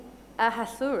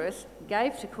Ahasuerus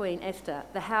gave to Queen Esther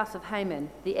the house of Haman,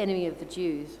 the enemy of the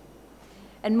Jews.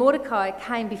 And Mordecai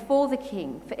came before the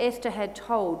king, for Esther had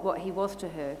told what he was to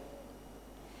her.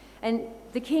 And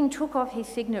the king took off his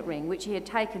signet ring, which he had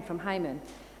taken from Haman,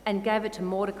 and gave it to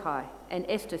Mordecai, and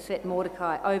Esther set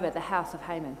Mordecai over the house of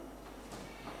Haman.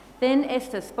 Then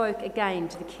Esther spoke again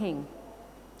to the king.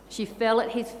 She fell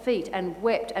at his feet and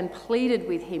wept and pleaded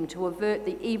with him to avert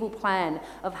the evil plan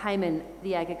of Haman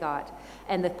the Agagite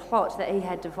and the plot that he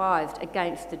had devised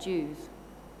against the Jews.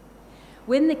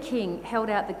 When the king held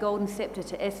out the golden scepter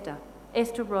to Esther,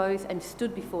 Esther rose and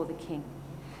stood before the king.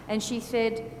 And she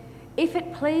said, "If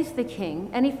it please the king,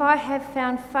 and if I have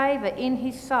found favour in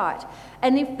his sight,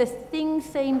 and if the thing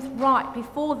seems right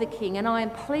before the king, and I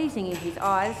am pleasing in his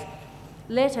eyes,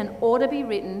 let an order be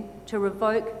written to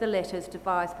revoke the letters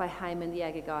devised by Haman the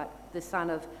Agagite, the son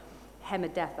of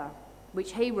Hammedatha,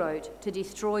 which he wrote to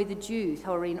destroy the Jews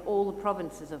who are in all the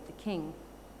provinces of the king.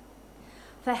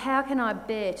 For how can I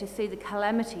bear to see the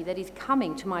calamity that is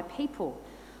coming to my people?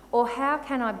 Or how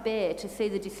can I bear to see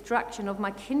the destruction of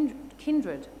my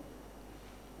kindred?"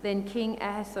 Then King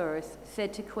Ahasuerus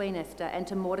said to Queen Esther and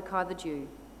to Mordecai the Jew,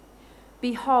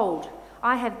 "Behold,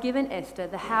 I have given Esther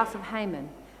the house of Haman,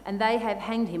 and they have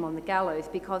hanged him on the gallows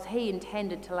because he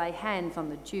intended to lay hands on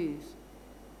the Jews.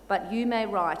 But you may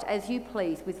write as you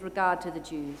please with regard to the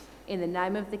Jews, in the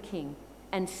name of the king,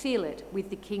 and seal it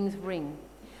with the king's ring.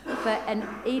 For an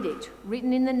edict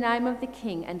written in the name of the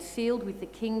king and sealed with the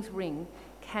king's ring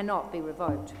cannot be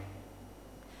revoked."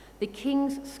 The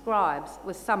king's scribes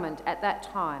were summoned at that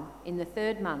time in the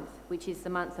 3rd month, which is the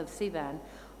month of Sivan,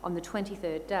 on the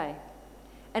 23rd day.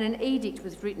 And an edict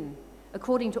was written,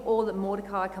 according to all that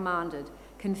Mordecai commanded,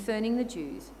 concerning the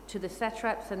Jews, to the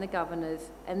satraps and the governors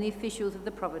and the officials of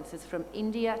the provinces from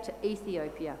India to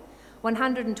Ethiopia,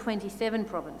 127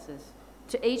 provinces,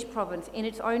 to each province in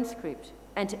its own script,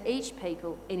 and to each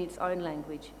people in its own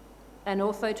language, and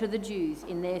also to the Jews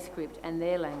in their script and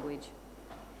their language.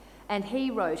 And he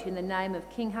wrote in the name of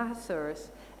King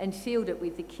Ahasuerus and sealed it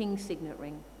with the king's signet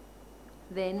ring.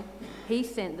 Then he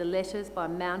sent the letters by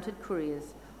mounted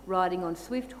couriers, riding on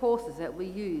swift horses that were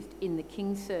used in the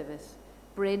king's service,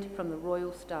 bred from the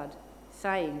royal stud,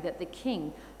 saying that the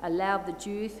king allowed the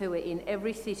Jews who were in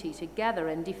every city to gather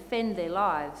and defend their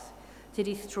lives, to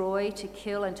destroy, to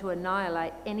kill, and to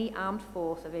annihilate any armed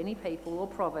force of any people or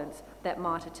province that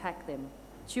might attack them,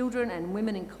 children and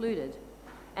women included,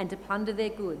 and to plunder their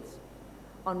goods,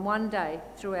 on one day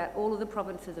throughout all of the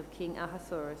provinces of King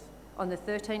Ahasuerus, on the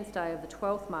 13th day of the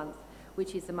 12th month,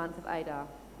 which is the month of Adar.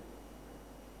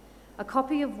 A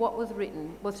copy of what was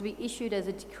written was to be issued as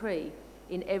a decree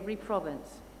in every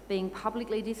province, being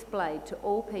publicly displayed to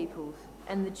all peoples,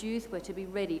 and the Jews were to be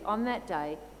ready on that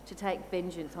day to take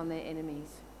vengeance on their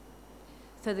enemies.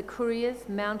 So the couriers,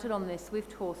 mounted on their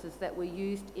swift horses that were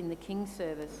used in the king's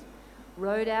service,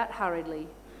 rode out hurriedly,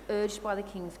 urged by the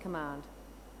king's command,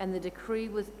 and the decree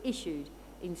was issued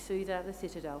in Susa the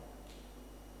citadel.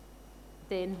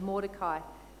 Then Mordecai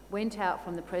went out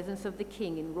from the presence of the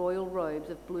king in royal robes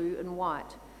of blue and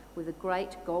white, with a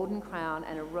great golden crown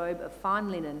and a robe of fine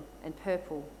linen and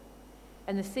purple.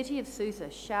 And the city of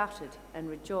Susa shouted and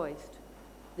rejoiced.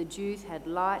 The Jews had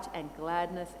light and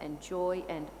gladness and joy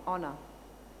and honour.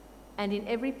 And in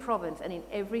every province and in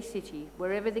every city,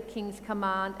 wherever the king's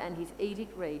command and his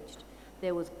edict reached,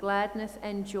 there was gladness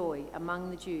and joy among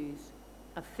the Jews,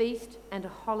 a feast and a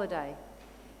holiday.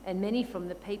 And many from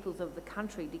the peoples of the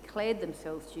country declared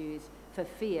themselves Jews, for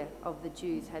fear of the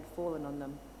Jews had fallen on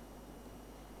them.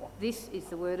 This is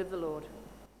the word of the Lord.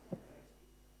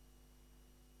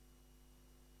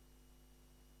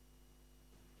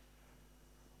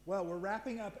 Well, we're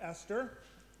wrapping up Esther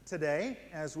today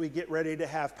as we get ready to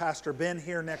have Pastor Ben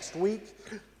here next week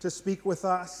to speak with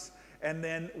us. And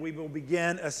then we will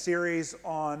begin a series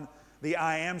on the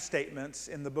I am statements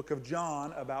in the book of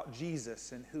John about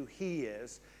Jesus and who he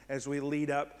is as we lead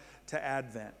up to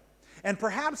Advent. And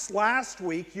perhaps last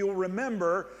week you'll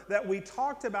remember that we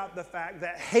talked about the fact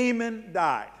that Haman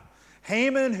died.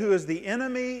 Haman, who is the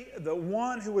enemy, the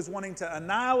one who was wanting to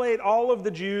annihilate all of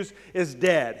the Jews, is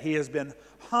dead. He has been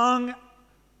hung,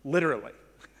 literally,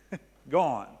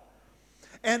 gone.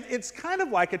 And it's kind of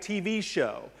like a TV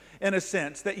show, in a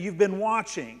sense, that you've been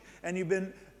watching, and you've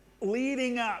been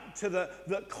leading up to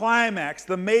the climax,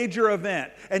 the major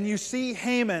event, and you see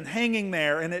Haman hanging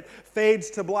there, and it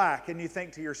fades to black, and you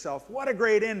think to yourself, what a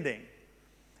great ending.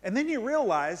 And then you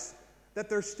realize that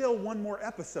there's still one more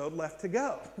episode left to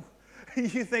go.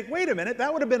 You think, wait a minute,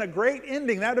 that would have been a great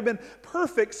ending. That would have been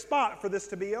perfect spot for this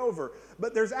to be over.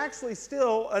 But there's actually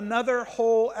still another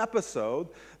whole episode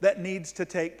that needs to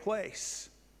take place.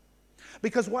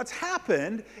 Because what's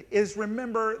happened is,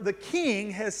 remember, the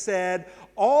king has said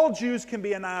all Jews can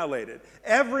be annihilated.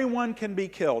 Everyone can be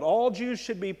killed. All Jews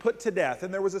should be put to death.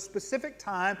 And there was a specific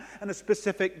time and a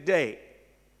specific date.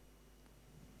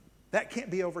 That can't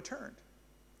be overturned.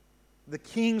 The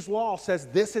king's law says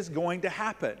this is going to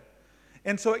happen.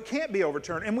 And so it can't be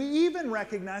overturned. And we even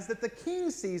recognize that the king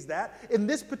sees that in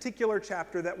this particular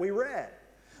chapter that we read.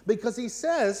 Because he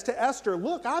says to Esther,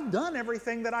 look, I've done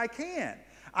everything that I can.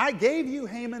 I gave you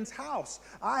Haman's house.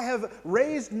 I have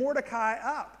raised Mordecai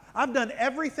up. I've done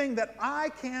everything that I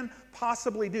can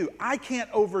possibly do. I can't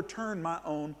overturn my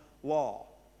own law.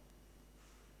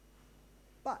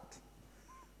 But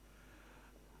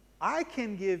I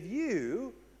can give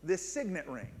you this signet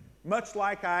ring, much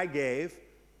like I gave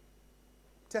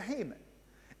to Haman.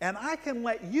 And I can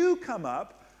let you come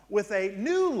up with a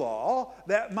new law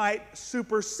that might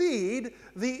supersede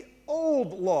the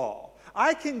old law.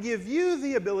 I can give you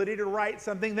the ability to write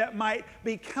something that might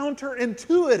be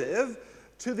counterintuitive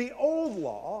to the old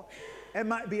law and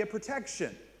might be a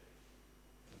protection.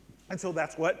 And so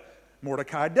that's what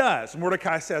Mordecai does.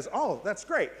 Mordecai says, oh, that's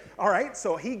great. All right,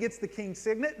 so he gets the king's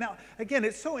signet. Now, again,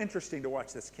 it's so interesting to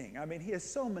watch this king. I mean, he is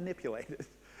so manipulated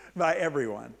by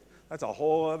everyone. That's a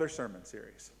whole other sermon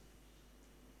series.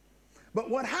 But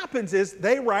what happens is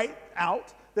they write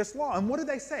out this law. And what do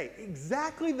they say?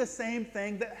 Exactly the same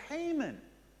thing that Haman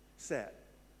said.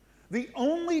 The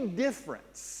only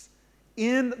difference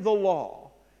in the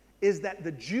law is that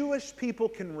the Jewish people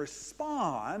can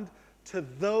respond to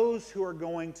those who are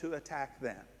going to attack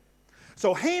them.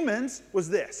 So Haman's was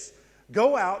this: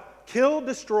 go out, kill,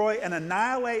 destroy, and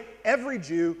annihilate every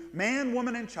Jew, man,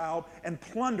 woman, and child, and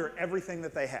plunder everything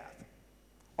that they have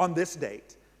on this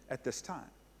date at this time.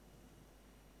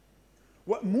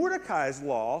 What Mordecai's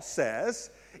law says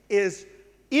is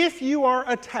if you are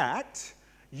attacked,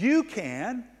 you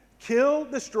can kill,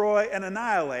 destroy, and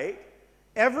annihilate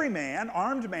every man,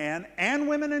 armed man, and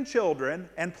women and children,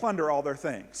 and plunder all their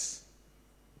things.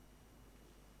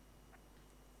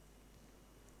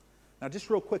 Now, just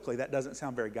real quickly, that doesn't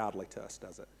sound very godly to us,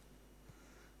 does it?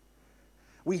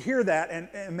 We hear that,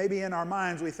 and maybe in our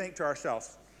minds we think to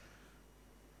ourselves,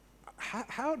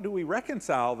 how do we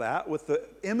reconcile that with the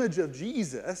image of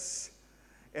Jesus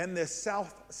and this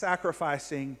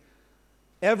self-sacrificing,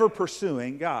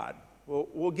 ever-pursuing God? Well,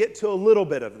 we'll get to a little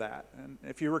bit of that. And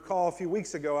if you recall, a few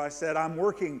weeks ago, I said I'm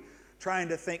working, trying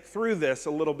to think through this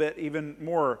a little bit even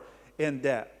more in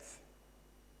depth.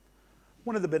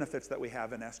 One of the benefits that we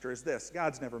have in Esther is this: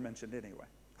 God's never mentioned anyway.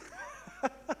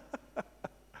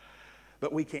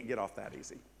 But we can't get off that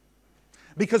easy.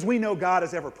 Because we know God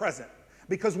is ever present.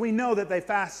 Because we know that they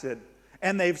fasted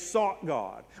and they've sought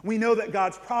God. We know that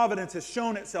God's providence has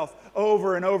shown itself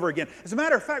over and over again. As a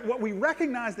matter of fact, what we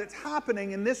recognize that's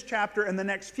happening in this chapter and the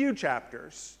next few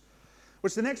chapters,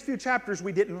 which the next few chapters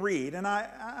we didn't read, and I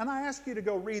ask you to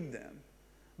go read them,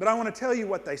 but I want to tell you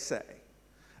what they say.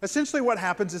 Essentially what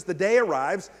happens is the day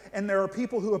arrives, and there are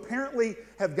people who apparently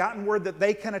have gotten word that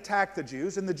they can attack the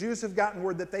Jews, and the Jews have gotten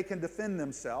word that they can defend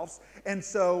themselves, and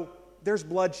so there's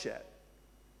bloodshed.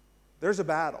 There's a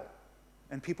battle,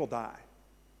 and people die.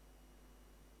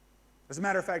 As a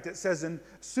matter of fact, it says in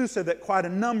Susa that quite a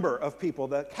number of people,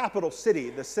 the capital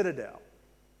city, the citadel.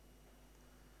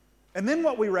 And then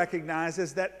what we recognize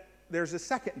is that there's a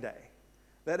second day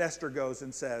that Esther goes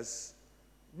and says,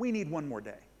 we need one more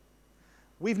day.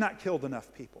 We've not killed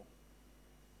enough people.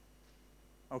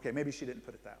 Okay, maybe she didn't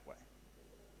put it that way.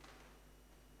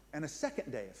 And a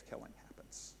second day of killing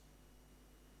happens.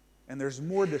 And there's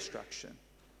more destruction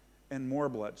and more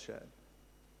bloodshed.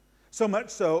 So much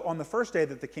so on the first day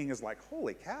that the king is like,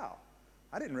 holy cow,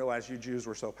 I didn't realize you Jews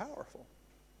were so powerful.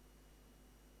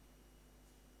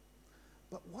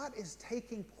 But what is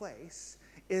taking place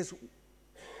is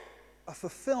a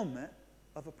fulfillment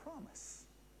of a promise.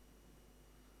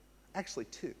 Actually,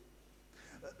 two.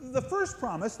 The first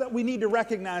promise that we need to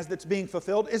recognize that's being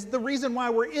fulfilled is the reason why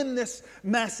we're in this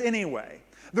mess anyway.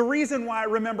 The reason why,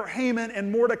 remember, Haman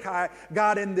and Mordecai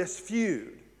got in this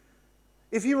feud.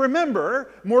 If you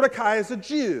remember, Mordecai is a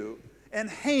Jew, and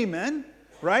Haman,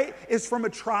 right, is from a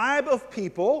tribe of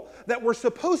people that were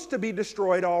supposed to be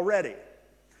destroyed already.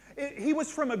 He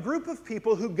was from a group of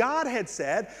people who God had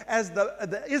said, as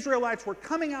the Israelites were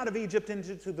coming out of Egypt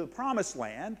into the promised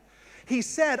land, he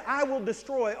said, I will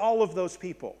destroy all of those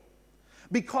people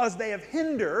because they have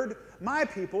hindered my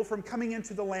people from coming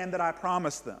into the land that I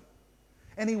promised them.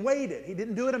 And he waited. He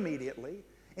didn't do it immediately,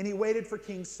 and he waited for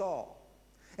King Saul.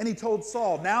 And he told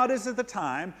Saul, now it is the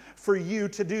time for you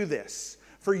to do this,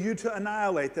 for you to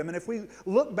annihilate them. And if we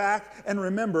look back and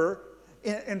remember,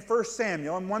 in 1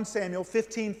 Samuel, in 1 Samuel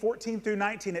 15, 14 through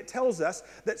 19, it tells us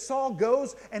that Saul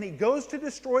goes and he goes to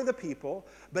destroy the people,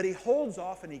 but he holds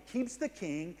off and he keeps the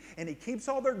king and he keeps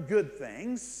all their good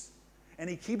things and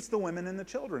he keeps the women and the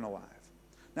children alive.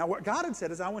 Now what God had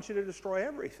said is, I want you to destroy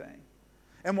everything.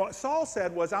 And what Saul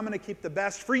said was, I'm going to keep the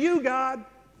best for you, God.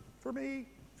 For me.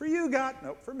 For you, God.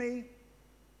 Nope, for me.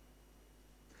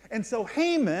 And so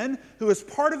Haman, who is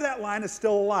part of that line, is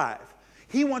still alive.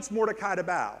 He wants Mordecai to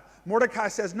bow. Mordecai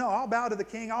says, no, I'll bow to the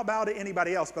king, I'll bow to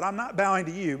anybody else, but I'm not bowing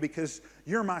to you because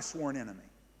you're my sworn enemy.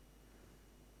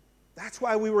 That's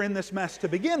why we were in this mess to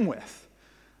begin with.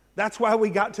 That's why we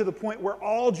got to the point where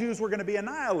all Jews were going to be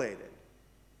annihilated.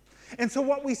 And so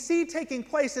what we see taking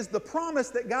place is the promise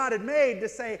that God had made to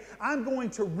say, I'm going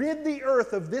to rid the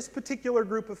earth of this particular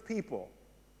group of people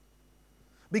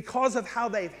because of how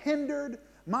they've hindered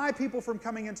my people from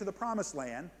coming into the promised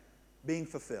land being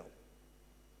fulfilled.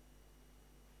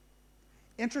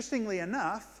 Interestingly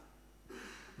enough,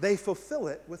 they fulfill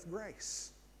it with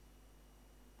grace.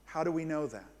 How do we know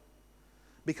that?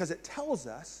 Because it tells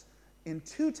us in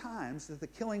 2 times that the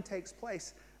killing takes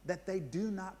place that they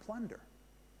do not plunder.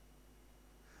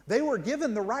 They were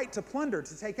given the right to plunder,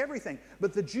 to take everything,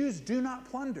 but the Jews do not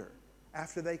plunder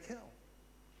after they kill.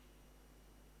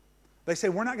 They say,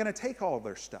 we're not going to take all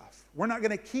their stuff. We're not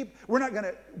going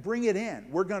to bring it in.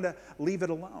 We're going to leave it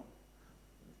alone.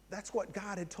 That's what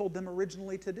God had told them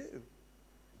originally to do.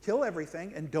 Kill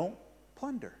everything and don't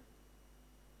plunder.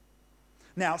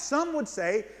 Now, some would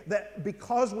say that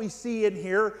because we see in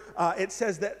here, it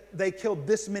says that they killed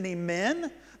this many men,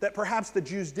 that perhaps the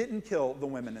Jews didn't kill the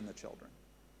women and the children.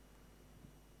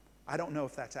 I don't know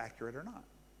if that's accurate or not.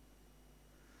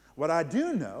 What I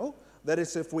do know, that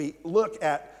is if we look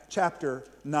at chapter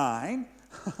 9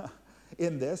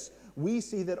 in this, we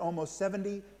see that almost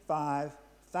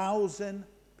 75,000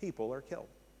 people are killed.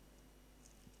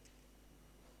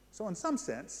 So in some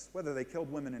sense, whether they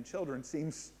killed women and children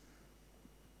seems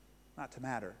not to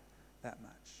matter that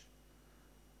much.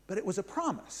 But it was a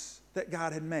promise that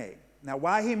God had made. Now,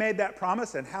 why he made that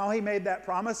promise and how he made that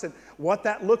promise and what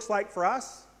that looks like for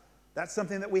us, that's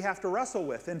something that we have to wrestle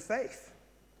with in faith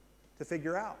to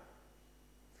figure out.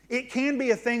 It can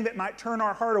be a thing that might turn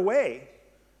our heart away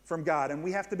from God, and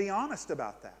we have to be honest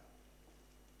about that.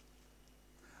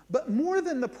 But more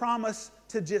than the promise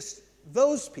to just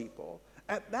those people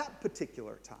at that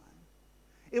particular time,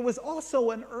 it was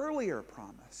also an earlier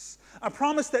promise, a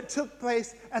promise that took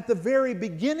place at the very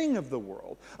beginning of the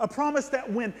world, a promise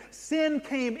that when sin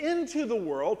came into the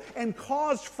world and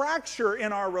caused fracture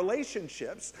in our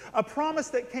relationships, a promise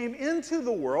that came into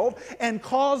the world and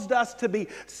caused us to be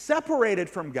separated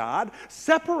from God,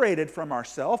 separated from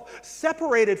ourselves,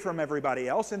 separated from everybody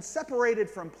else, and separated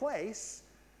from place.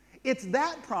 It's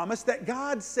that promise that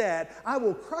God said, I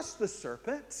will crush the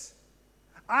serpent,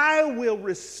 I will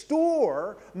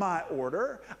restore my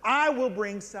order, I will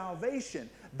bring salvation.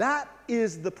 That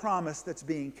is the promise that's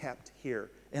being kept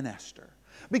here in Esther.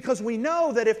 Because we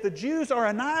know that if the Jews are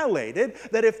annihilated,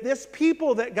 that if this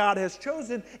people that God has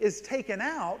chosen is taken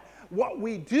out, what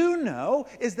we do know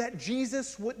is that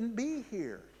Jesus wouldn't be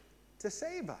here to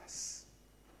save us.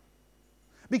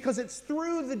 Because it's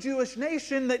through the Jewish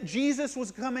nation that Jesus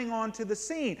was coming onto the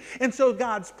scene. And so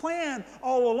God's plan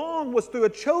all along was through a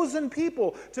chosen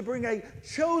people to bring a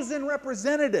chosen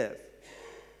representative,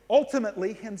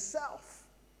 ultimately himself,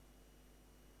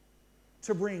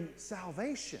 to bring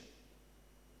salvation.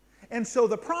 And so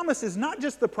the promise is not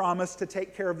just the promise to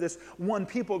take care of this one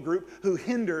people group who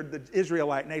hindered the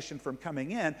Israelite nation from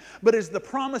coming in, but is the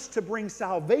promise to bring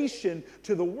salvation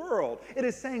to the world. It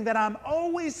is saying that I'm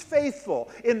always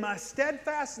faithful in my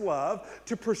steadfast love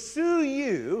to pursue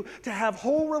you, to have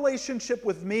whole relationship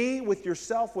with me, with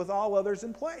yourself, with all others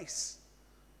in place.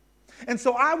 And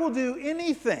so I will do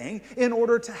anything in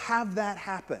order to have that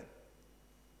happen.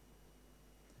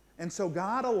 And so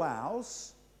God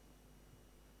allows,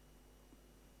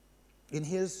 in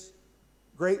his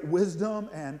great wisdom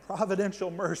and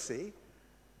providential mercy,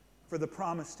 for the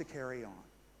promise to carry on.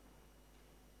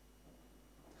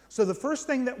 So the first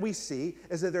thing that we see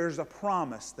is that there's a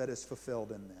promise that is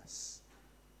fulfilled in this.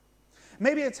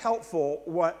 Maybe it's helpful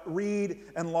what Reed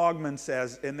and Logman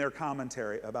says in their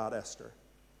commentary about Esther.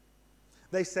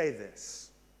 They say this: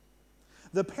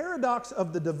 the paradox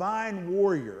of the divine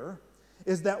warrior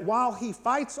is that while he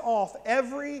fights off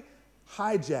every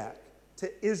hijack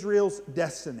to Israel's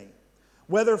destiny,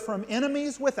 whether from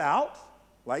enemies without,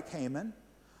 like Haman,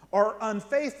 or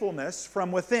unfaithfulness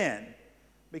from within,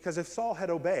 because if Saul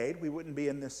had obeyed, we wouldn't be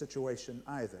in this situation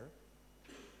either.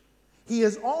 He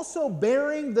is also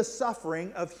bearing the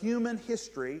suffering of human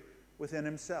history within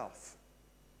himself.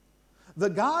 The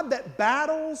God that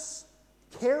battles,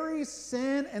 carries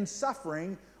sin and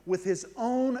suffering with his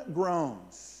own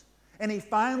groans. And he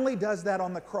finally does that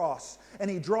on the cross. And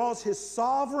he draws his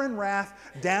sovereign wrath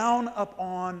down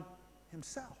upon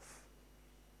himself.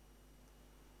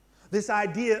 This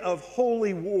idea of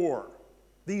holy war,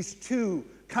 these two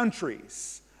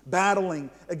countries battling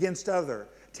against other,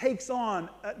 takes on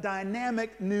a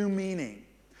dynamic new meaning.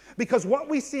 Because what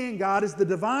we see in God is the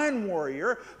divine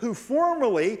warrior who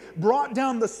formerly brought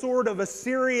down the sword of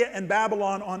Assyria and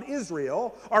Babylon on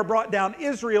Israel, or brought down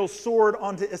Israel's sword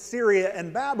onto Assyria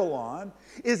and Babylon,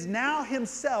 is now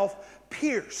himself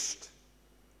pierced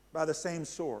by the same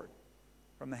sword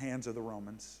from the hands of the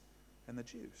Romans and the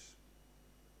Jews.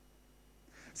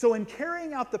 So in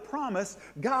carrying out the promise,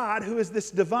 God, who is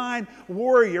this divine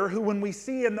warrior, who when we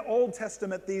see in the Old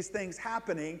Testament these things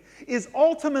happening, is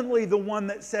ultimately the one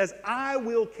that says, I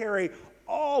will carry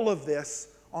all of this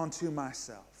onto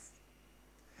myself.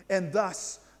 And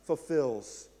thus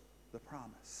fulfills the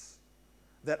promise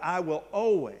that I will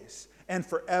always and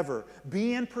forever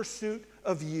be in pursuit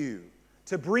of you,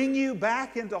 to bring you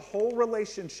back into whole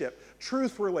relationship,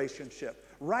 truth relationship,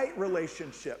 right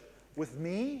relationship with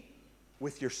me,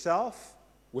 with yourself,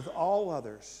 with all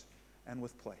others, and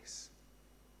with place.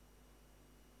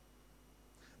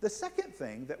 The second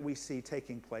thing that we see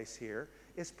taking place here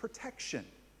is protection.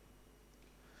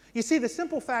 You see, the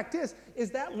simple fact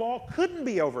is that law couldn't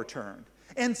be overturned,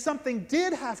 and something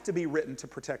did have to be written to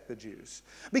protect the Jews.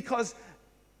 Because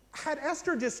had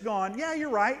Esther just gone, yeah, you're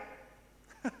right,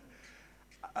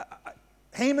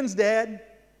 Haman's dead,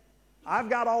 I've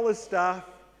got all this stuff,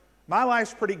 my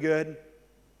life's pretty good,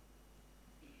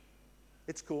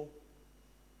 it's cool.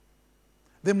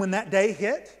 Then when that day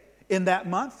hit, in that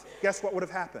month, guess what would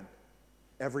have happened?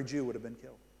 Every Jew would have been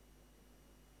killed.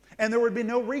 And there would be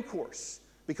no recourse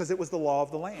because it was the law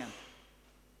of the land.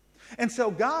 And so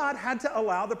God had to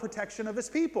allow the protection of his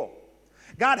people.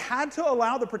 God had to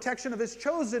allow the protection of his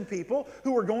chosen people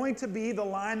who were going to be the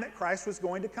line that Christ was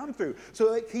going to come through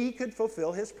so that he could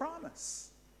fulfill his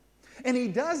promise. And he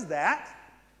does that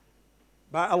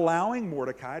by allowing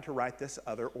Mordecai to write this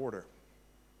other order.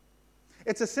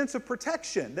 It's a sense of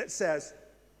protection that says,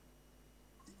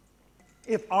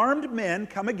 if armed men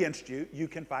come against you, you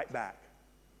can fight back.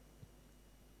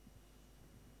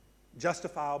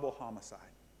 Justifiable homicide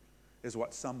is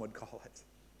what some would call it.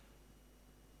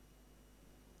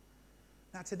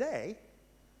 Now today,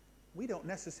 we don't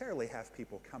necessarily have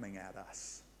people coming at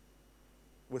us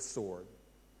with sword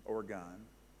or gun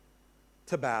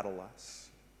to battle us.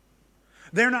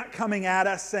 They're not coming at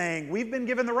us saying, we've been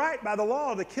given the right by the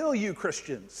law to kill you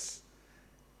Christians.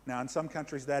 Now, in some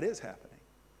countries that is happening,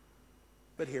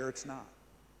 but here it's not.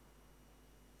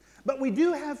 But we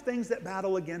do have things that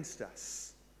battle against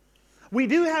us. We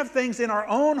do have things in our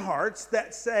own hearts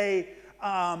that say,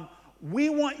 we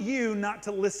want you not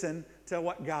to listen to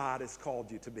what God has called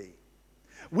you to be.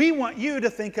 We want you to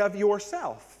think of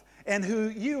yourself and who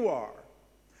you are.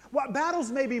 What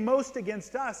battles maybe most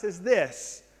against us is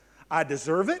this: I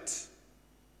deserve it,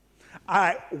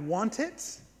 I want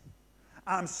it,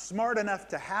 I'm smart enough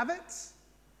to have it,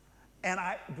 and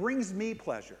it brings me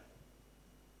pleasure.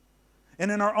 And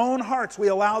in our own hearts, we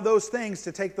allow those things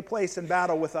to take the place in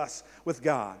battle with us, with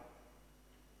God.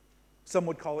 Some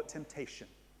would call it temptation.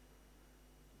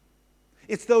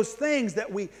 It's those things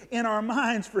that we, in our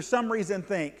minds, for some reason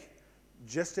think,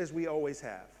 just as we always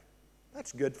have.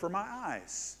 That's good for my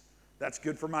eyes. That's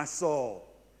good for my soul.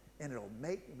 And it'll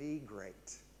make me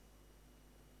great.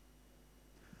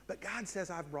 But God says,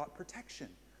 I've brought protection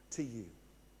to you.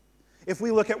 If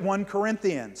we look at 1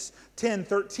 Corinthians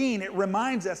 10:13, it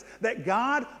reminds us that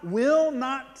God will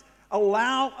not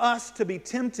allow us to be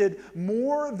tempted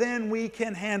more than we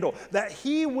can handle, that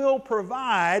He will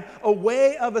provide a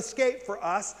way of escape for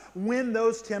us when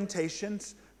those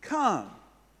temptations come.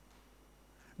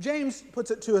 James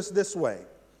puts it to us this way.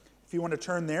 If you want to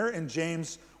turn there in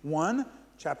James 1,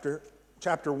 chapter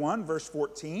 1, verse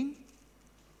 14,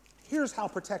 here's how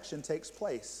protection takes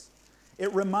place.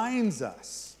 It reminds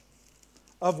us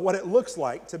of what it looks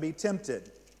like to be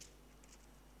tempted.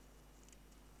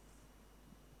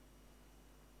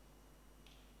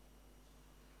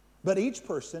 But each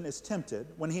person is tempted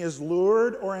when he is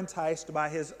lured or enticed by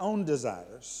his own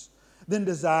desires. Then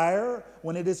desire,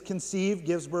 when it is conceived,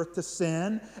 gives birth to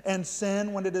sin, and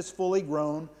sin, when it is fully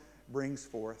grown, brings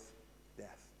forth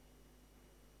death.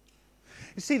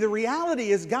 You see, the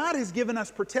reality is God has given us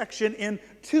protection in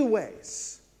two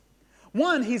ways.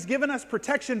 One, He's given us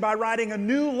protection by writing a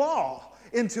new law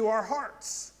into our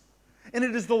hearts. And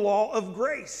it is the law of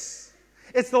grace.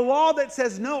 It's the law that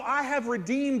says, no, I have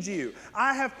redeemed you.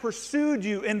 I have pursued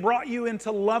you and brought you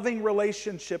into loving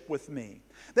relationship with me.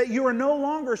 That you are no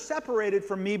longer separated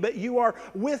from me, but you are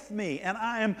with me, and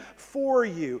I am for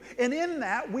you. And in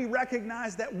that, we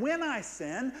recognize that when I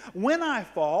sin, when I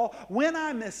fall, when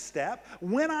I misstep,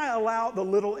 when I allow the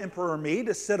little emperor me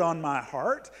to sit on my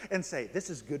heart and say, this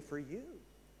is good for you.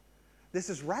 This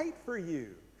is right for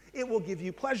you. It will give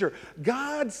you pleasure.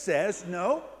 God says,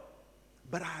 no,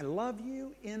 but I love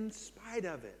you in spite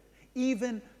of it,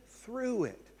 even through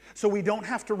it. So we don't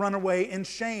have to run away in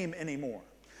shame anymore.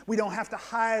 We don't have to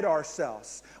hide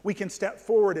ourselves. We can step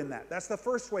forward in that. That's the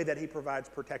first way that he provides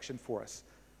protection for us.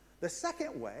 The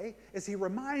second way is he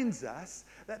reminds us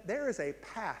that there is a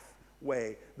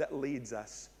pathway that leads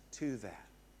us to that.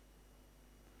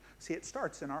 See, it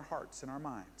starts in our hearts and our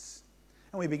minds.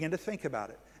 And we begin to think about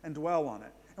it and dwell on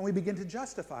it. And we begin to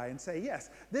justify and say,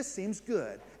 yes, this seems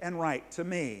good and right to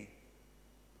me.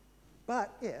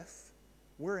 But if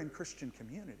we're in Christian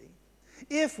community,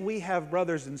 if we have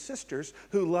brothers and sisters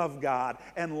who love God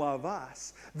and love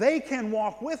us, they can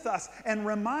walk with us and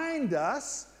remind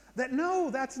us that no,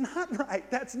 that's not right.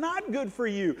 That's not good for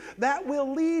you. That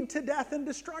will lead to death and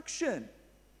destruction.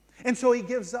 And so he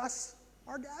gives us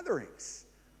our gatherings,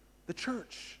 the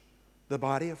church, the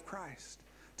body of Christ,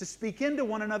 to speak into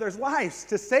one another's lives,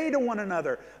 to say to one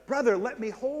another, brother, let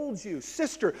me hold you.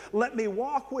 Sister, let me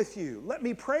walk with you. Let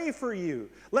me pray for you.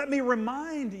 Let me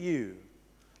remind you.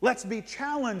 Let's be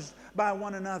challenged by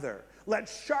one another.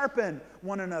 Let's sharpen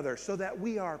one another so that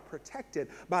we are protected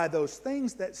by those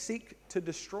things that seek to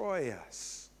destroy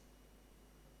us.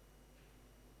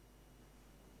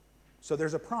 So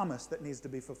there's a promise that needs to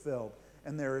be fulfilled,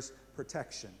 and there is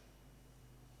protection.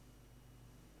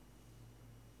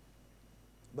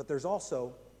 But there's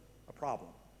also a problem.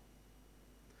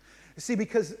 You see,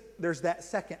 because there's that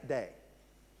second day.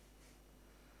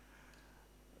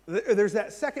 There's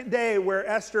that second day where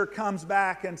Esther comes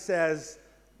back and says,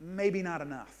 maybe not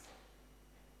enough.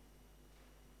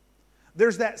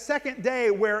 There's that second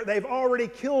day where they've already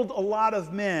killed a lot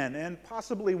of men and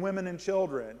possibly women and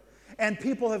children. And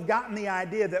people have gotten the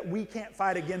idea that we can't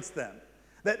fight against them,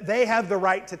 that they have the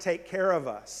right to take care of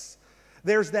us.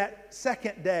 There's that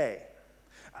second day.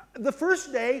 The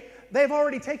first day, they've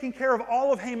already taken care of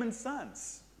all of Haman's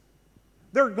sons.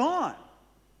 They're gone.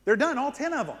 They're done, all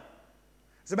 10 of them.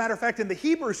 As a matter of fact, in the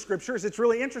Hebrew scriptures, it's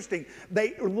really interesting.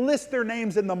 They list their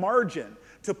names in the margin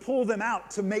to pull them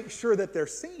out to make sure that they're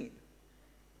seen.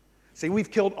 See,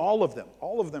 we've killed all of them.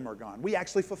 All of them are gone. We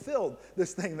actually fulfilled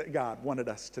this thing that God wanted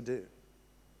us to do.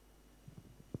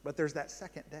 But there's that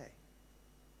second day.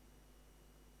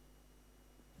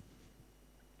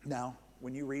 Now,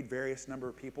 when you read various number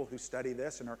of people who study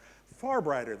this and are far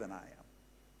brighter than I am,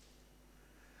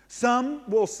 some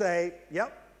will say,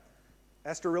 yep,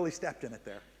 Esther really stepped in it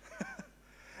there.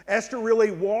 Esther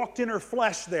really walked in her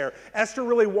flesh there. Esther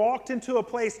really walked into a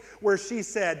place where she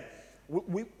said,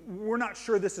 we're not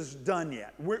sure this is done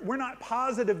yet. We're not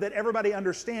positive that everybody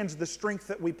understands the strength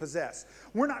that we possess.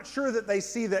 We're not sure that they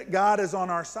see that God is on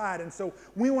our side. And so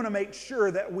we want to make sure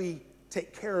that we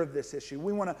take care of this issue.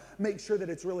 We want to make sure that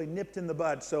it's really nipped in the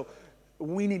bud. So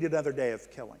we need another day of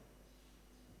killing.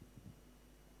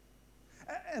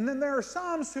 And then there are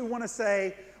some who want to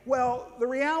say, well, the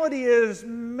reality is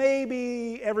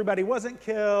maybe everybody wasn't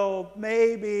killed.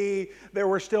 Maybe there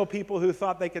were still people who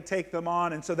thought they could take them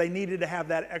on, and so they needed to have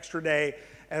that extra day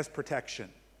as protection.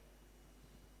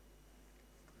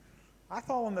 I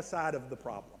fall on the side of the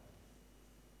problem.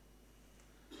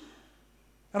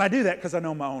 And I do that because I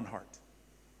know my own heart.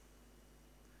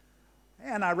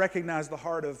 And I recognize the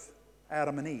heart of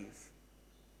Adam and Eve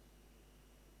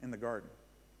in the garden.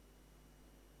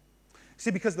 See,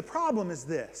 because the problem is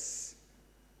this.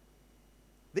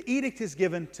 The edict is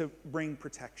given to bring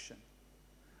protection,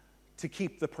 to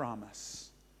keep the promise.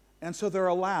 And so they're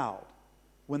allowed,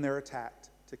 when they're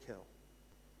attacked, to kill.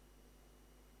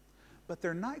 But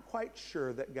they're not quite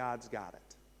sure that God's got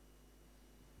it.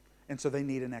 And so they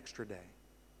need an extra day.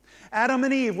 Adam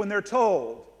and Eve, when they're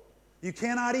told, you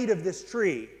cannot eat of this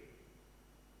tree,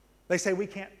 they say, we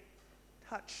can't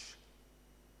touch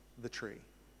the tree.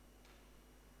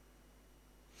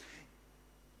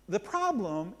 The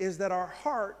problem is that our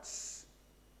hearts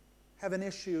have an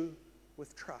issue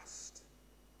with trust.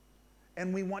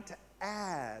 And we want to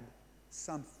add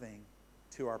something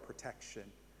to our protection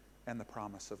and the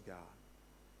promise of God.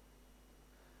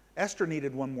 Esther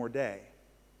needed one more day.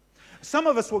 Some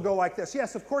of us will go like this.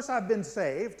 Yes, of course I've been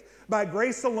saved by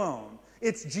grace alone.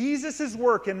 It's Jesus'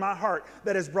 work in my heart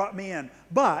that has brought me in.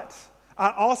 But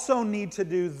I also need to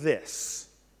do this.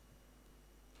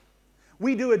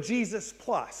 We do a Jesus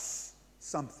plus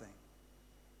something.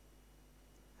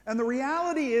 And the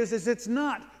reality is it's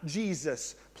not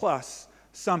Jesus plus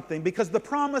something, because the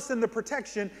promise and the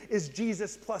protection is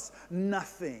Jesus plus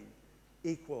nothing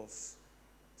equals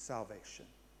salvation.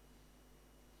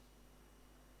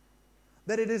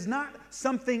 That it is not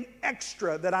something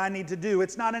extra that I need to do.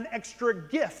 It's not an extra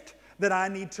gift that I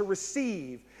need to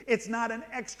receive. It's not an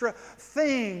extra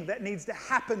thing that needs to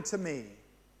happen to me.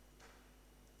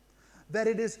 That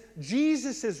it is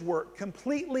Jesus' work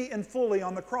completely and fully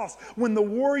on the cross, when the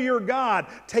warrior God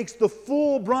takes the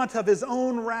full brunt of his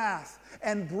own wrath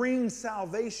and brings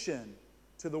salvation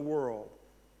to the world.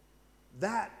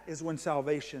 That is when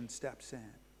salvation steps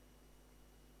in.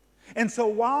 And so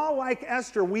while, like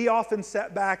Esther, we often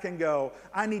sit back and go,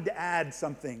 I need to add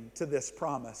something to this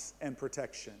promise and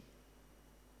protection,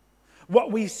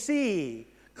 what we see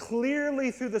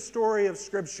clearly through the story of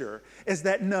Scripture is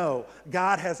that no,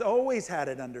 God has always had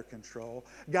it under control.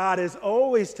 God is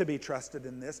always to be trusted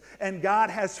in this. And God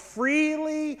has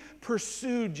freely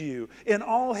pursued you in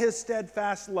all His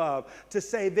steadfast love to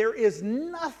say there is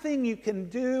nothing you can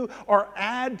do or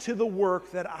add to the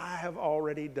work that I have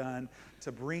already done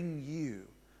to bring you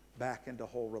back into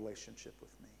whole relationship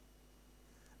with me,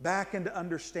 back into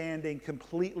understanding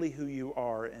completely who you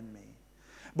are in me.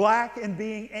 Black in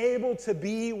being able to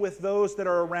be with those that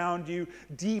are around you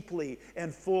deeply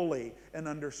and fully and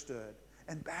understood.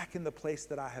 And back in the place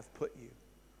that I have put you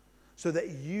so that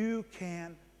you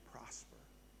can prosper.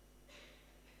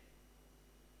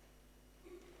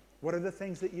 What are the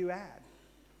things that you add?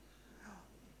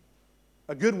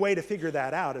 A good way to figure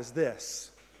that out is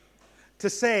this. To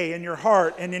say in your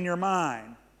heart and in your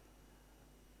mind,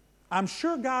 I'm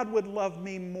sure God would love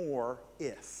me more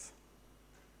if.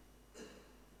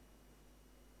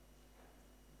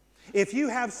 If you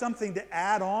have something to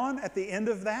add on at the end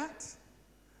of that,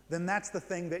 then that's the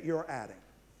thing that you're adding.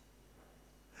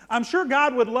 I'm sure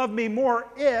God would love me more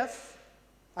if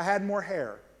I had more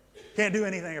hair. Can't do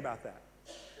anything about that.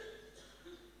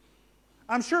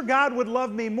 I'm sure God would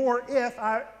love me more if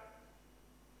I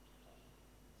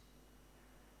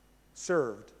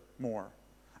served more.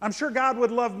 I'm sure God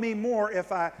would love me more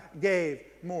if I gave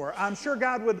more. I'm sure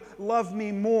God would love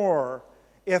me more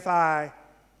if I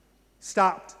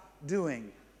stopped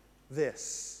doing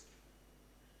this.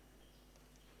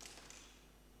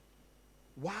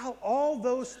 While all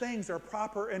those things are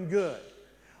proper and good,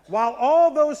 while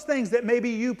all those things that maybe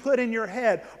you put in your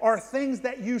head are things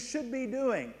that you should be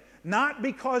doing, not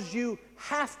because you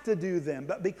have to do them,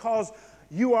 but because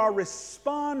you are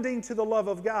responding to the love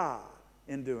of God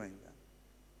in doing them,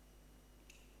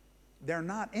 they're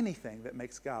not anything that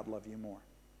makes God love you more.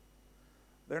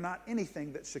 They're not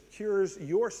anything that secures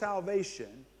your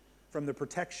salvation from the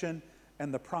protection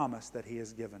and the promise that He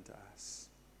has given to us.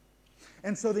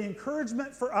 And so the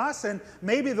encouragement for us, and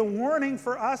maybe the warning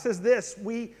for us, is this.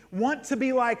 We want to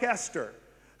be like Esther,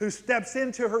 who steps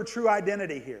into her true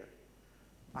identity here.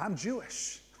 I'm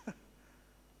Jewish.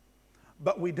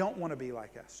 But we don't want to be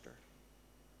like Esther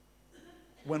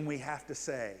when we have to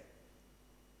say,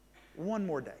 one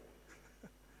more day.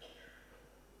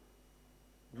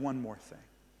 One more thing.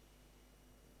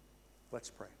 Let's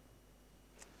pray.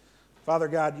 Father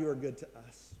God, you are good to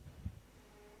us.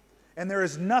 And there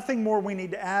is nothing more we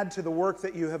need to add to the work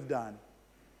that you have done.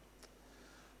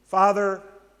 Father,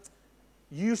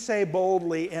 you say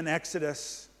boldly in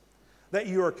Exodus that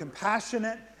you are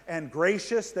compassionate and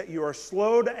gracious, that you are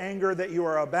slow to anger, that you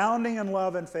are abounding in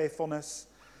love and faithfulness,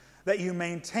 that you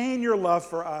maintain your love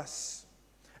for us,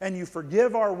 and you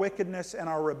forgive our wickedness and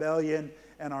our rebellion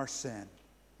and our sin.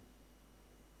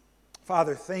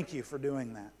 Father, thank you for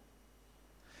doing that.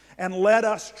 And let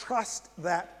us trust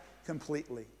that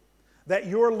completely. That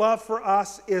your love for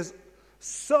us is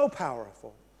so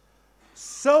powerful,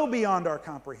 so beyond our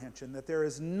comprehension, that there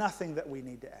is nothing that we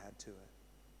need to add to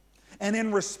it. And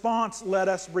in response, let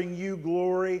us bring you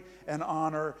glory and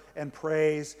honor and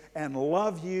praise and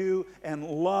love you and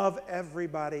love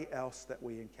everybody else that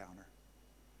we encounter.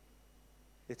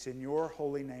 It's in your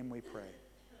holy name we pray.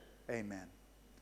 Amen.